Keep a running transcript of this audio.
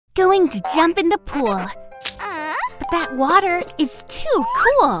Going to jump in the pool. But that water is too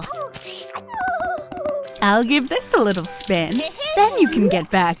cool. I'll give this a little spin. Then you can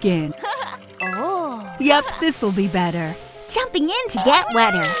get back in. Oh. Yep, this'll be better. Jumping in to get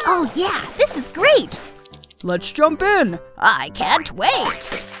wetter. Oh yeah, this is great. Let's jump in. I can't wait.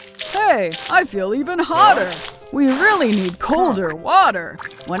 Hey, I feel even hotter. We really need colder water.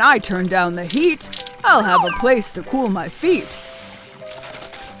 When I turn down the heat, I'll have a place to cool my feet.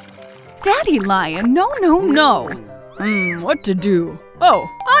 Daddy Lion, no, no, no. What to do? Oh,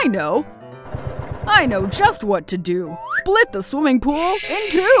 I know. I know just what to do. Split the swimming pool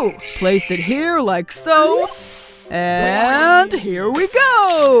in two. Place it here like so. And here we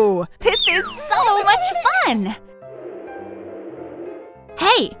go! This is so much fun!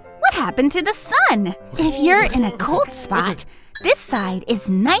 Hey, what happened to the sun? If you're in a cold spot, this side is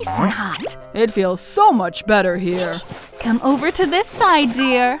nice and hot. It feels so much better here. Come over to this side,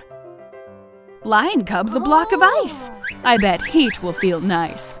 dear. Lion Cub's a block of ice. I bet heat will feel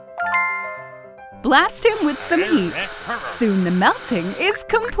nice. Blast him with some heat. Soon the melting is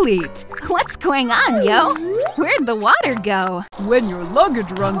complete. What's going on, yo? Where'd the water go? When your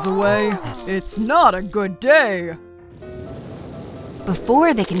luggage runs away, it's not a good day.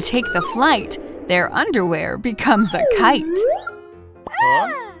 Before they can take the flight, their underwear becomes a kite.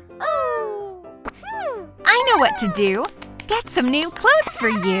 I know what to do. Get some new clothes for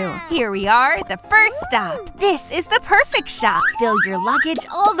you. Here we are, the first stop. This is the perfect shop. Fill your luggage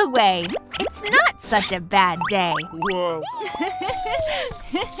all the way. It's not such a bad day. Whoa.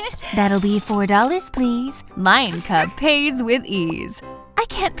 That'll be $4, please. Lion Cub pays with ease. I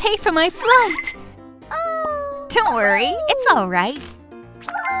can't pay for my flight. Don't worry, it's all right.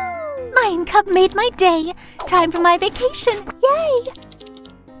 Lion Cub made my day. Time for my vacation, yay!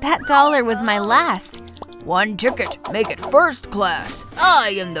 That dollar was my last. One ticket, make it first class. I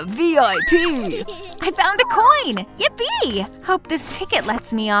am the VIP. I found a coin! Yippee! Hope this ticket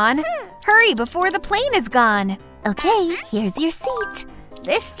lets me on. Hurry before the plane is gone. Okay, here's your seat.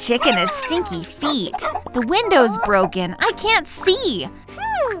 This chicken has stinky feet. The window's broken. I can't see.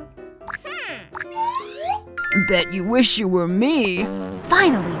 Bet you wish you were me.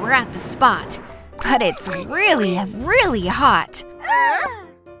 Finally, we're at the spot. But it's really, really hot.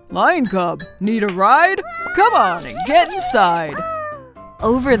 Lion Cub, need a ride? Come on and get inside.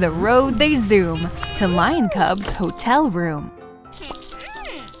 Over the road they zoom to Lion Cub's hotel room.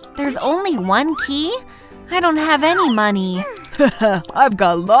 There's only one key? I don't have any money. I've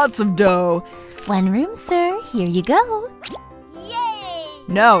got lots of dough. One room, sir. Here you go. Yay!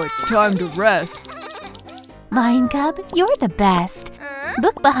 Now it's time to rest. Lion Cub, you're the best.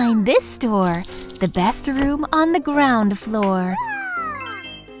 Look behind this door. The best room on the ground floor.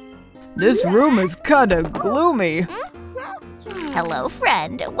 This room is kinda gloomy. Hello,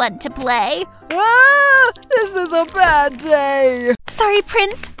 friend. Want to play? Ah! This is a bad day. Sorry,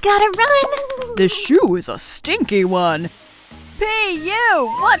 Prince. Gotta run. This shoe is a stinky one. Hey, you!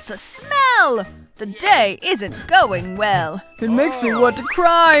 What's a smell? The day isn't going well. It makes me want to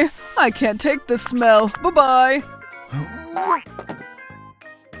cry. I can't take the smell. Bye-bye.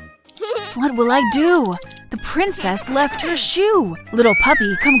 What will I do? The princess left her shoe. Little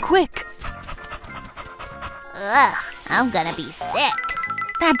puppy, come quick. Ugh, I'm gonna be sick.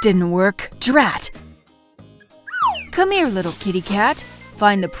 That didn't work. Drat. Come here, little kitty cat.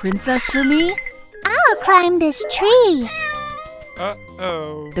 Find the princess for me. I'll climb this tree.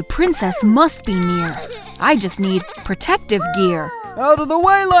 Uh-oh. The princess must be near. I just need protective gear. Out of the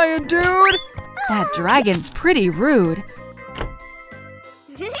way, lion dude! That dragon's pretty rude.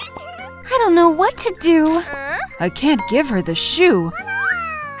 I don't know what to do. I can't give her the shoe.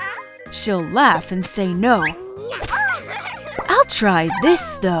 She'll laugh and say no. I'll try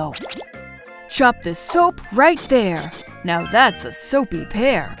this, though. Chop the soap right there. Now that's a soapy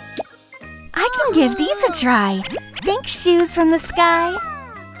pair. I can give these a try. Think shoes from the sky.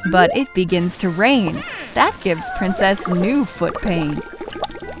 But it begins to rain. That gives Princess new foot pain.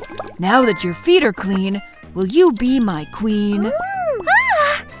 Now that your feet are clean, will you be my queen?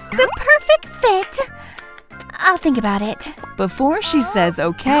 Ah, the perfect fit. I'll think about it. Before she says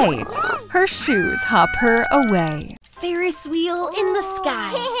okay, her shoes hop her away. Ferris wheel in the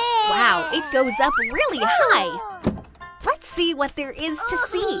sky. Wow, it goes up really high. Let's see what there is to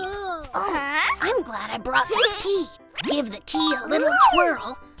see. Oh, I'm glad I brought this key. Give the key a little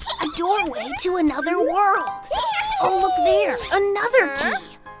twirl. A doorway to another world. Oh, look there, another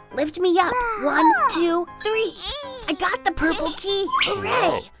key. Lift me up. 1, 2, 3. I got the purple key.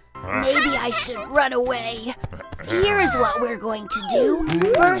 Hooray! Maybe I should run away. Here's what we're going to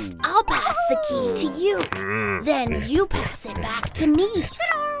do. First, I'll pass the key to you. Then you pass it back to me.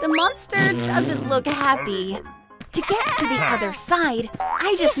 The monster doesn't look happy. To get to the other side,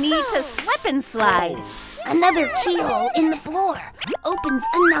 I just need to slip and slide. Another keyhole in the floor opens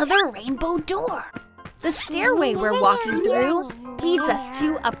another rainbow door. The stairway we're walking through leads us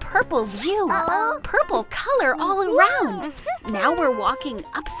to a purple view. Purple color all around. Now we're walking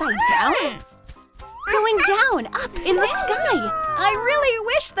upside down. Going down, up in the sky. I really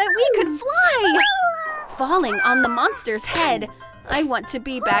wish that we could fly. Falling on the monster's head. I want to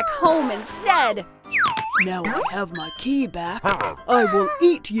be back home instead. Now I have my key back. I will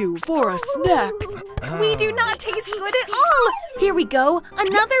eat you for a snack. We do not taste good at all. Here we go,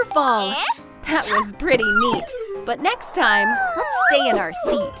 another fall. That was pretty neat. But next time, let's stay in our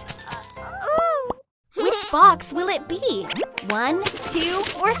seat. Which box will it be? 1, 2,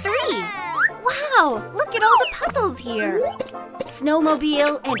 or 3? Wow, look at all the puzzles here.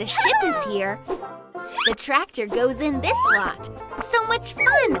 Snowmobile and a ship is here. The tractor goes in this lot. So much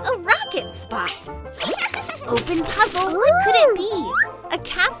fun, a rocket spot. Open puzzle, what could it be? A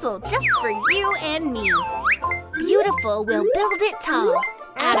castle just for you and me. Beautiful, we'll build it tall.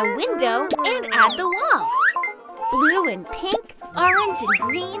 Add a window and add the wall. Blue and pink, orange and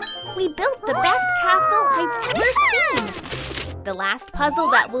green. We built the best castle I've ever seen. The last puzzle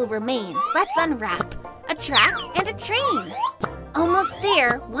that will remain, let's unwrap. A track and a train. Almost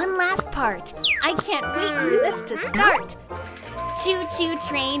there, one last part. I can't wait for this to start. Choo-choo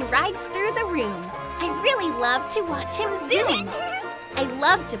train rides through the room. I really love to watch him zoom. I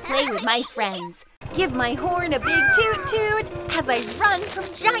love to play with my friends. Give my horn a big toot-toot as I run from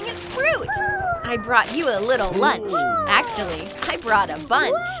giant fruit. I brought you a little lunch. Actually, I brought a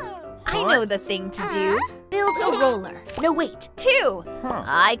bunch. I know the thing to do. Build a roller. No, wait, 2.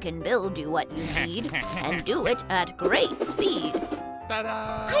 I can build you what you need and do it at great speed.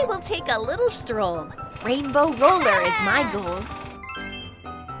 Ta-da! I will take a little stroll. Rainbow roller is my goal.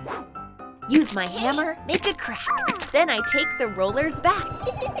 Use my hammer, make a crack. Then I take the rollers back.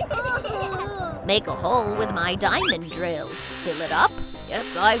 Make a hole with my diamond drill. Fill it up?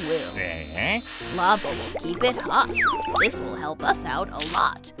 Yes, I will. Lava will keep it hot. This will help us out a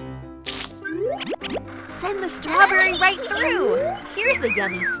lot. Send the strawberry right through. Here's a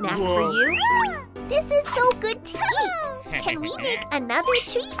yummy snack for you. This is so good to eat. Can we make another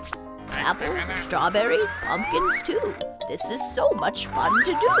treat? Apples, strawberries, pumpkins too. This is so much fun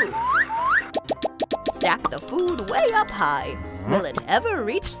to do. Stack the food way up high. Will it ever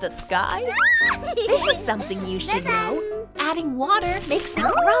reach the sky? This is something you should know. Adding water makes it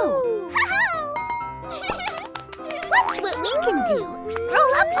grow. Watch what we can do.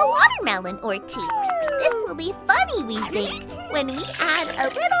 Roll up a watermelon or 2. This will be funny, we think, when we add a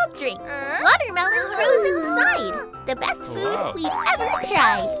little drink. Watermelon grows inside. The best food we've ever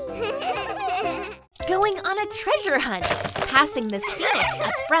tried. Going on a treasure hunt, passing this phoenix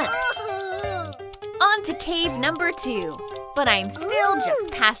up front. On to cave number 2, but I'm still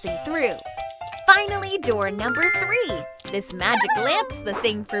just passing through. Finally, door number 3. This magic lamp's the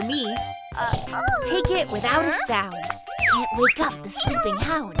thing for me. Take it without a sound. Can't wake up the sleeping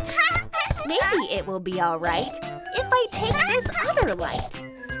hound. Maybe it will be all right if I take this other light.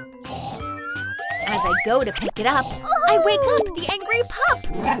 As I go to pick it up, I wake up the angry pup.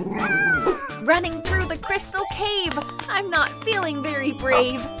 Running through the crystal cave, I'm not feeling very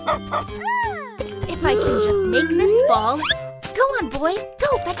brave. If I can just make this fall. Go on, boy,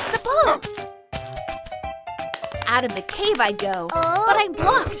 go fetch the ball. Out of the cave I go, but I'm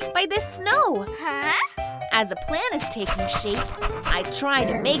blocked by this snow. As a plan is taking shape, I try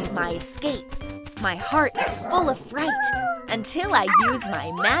to make my escape. My heart is full of fright until I use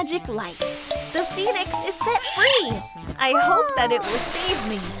my magic light. The phoenix is set free. I hope that it will save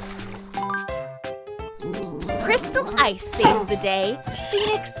me. Crystal ice saves the day.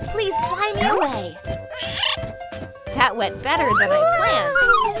 Phoenix, please fly me away. That went better than I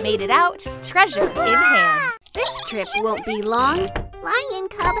planned. Made it out, treasure in hand. This trip won't be long. Lion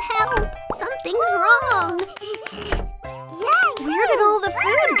cub, help! Something's wrong. Where did all the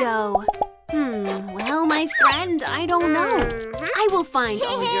food go? Well, my friend, I don't know. I will find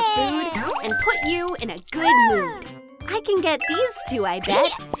all your food and put you in a good mood. I can get these 2, I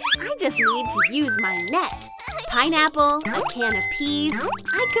bet. I just need to use my net. Pineapple, a can of peas.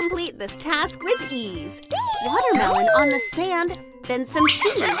 I complete this task with ease. Watermelon on the sand, then some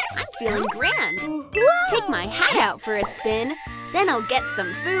cheese. I'm feeling grand. Take my hat out for a spin, then I'll get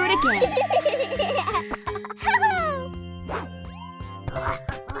some food again.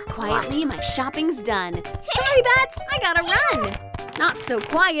 Quietly, my shopping's done. Sorry, Bats, I gotta run. Not so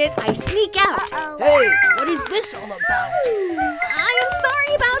quiet, I sneak out. Hey, what is this all about? I am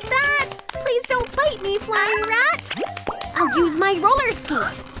sorry about that. Please don't bite me, flying rat. I'll use my roller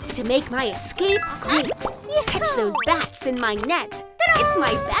skate. to make my escape great. Catch those bats in my net. It's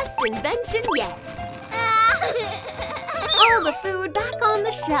my best invention yet. All the food back on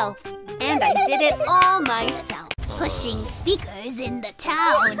the shelf. And I did it all myself. Pushing speakers in the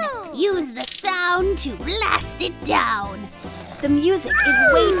town. Use the sound to blast it down. The music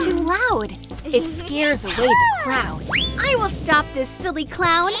is way too loud. It scares away the crowd. I will stop this silly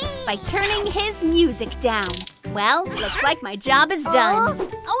clown by turning his music down. Well, looks like my job is done.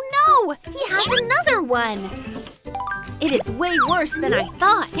 Oh no! He has another one! It is way worse than I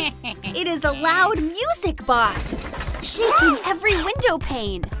thought. It is a loud music bot, shaking every window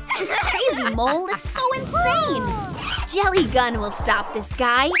pane. This crazy mole is so insane. Jelly gun will stop this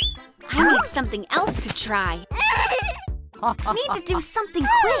guy. I need something else to try. Need to do something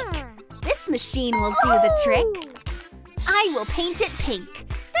quick. This machine will do the trick. I will paint it pink.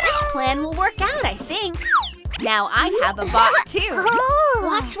 This plan will work out, I think. Now I have a bot too.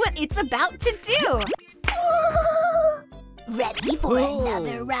 Watch what it's about to do. Ready for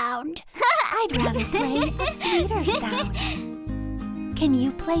another round? I'd rather play a sweeter sound. Can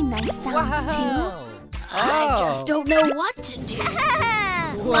you play nice sounds too? I just don't know what to do.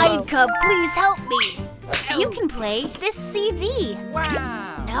 Lion Cub, please help me. You can play this CD.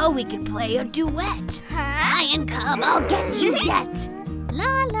 Now we can play a duet. Lion Cub, I'll get you yet.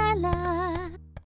 La la la.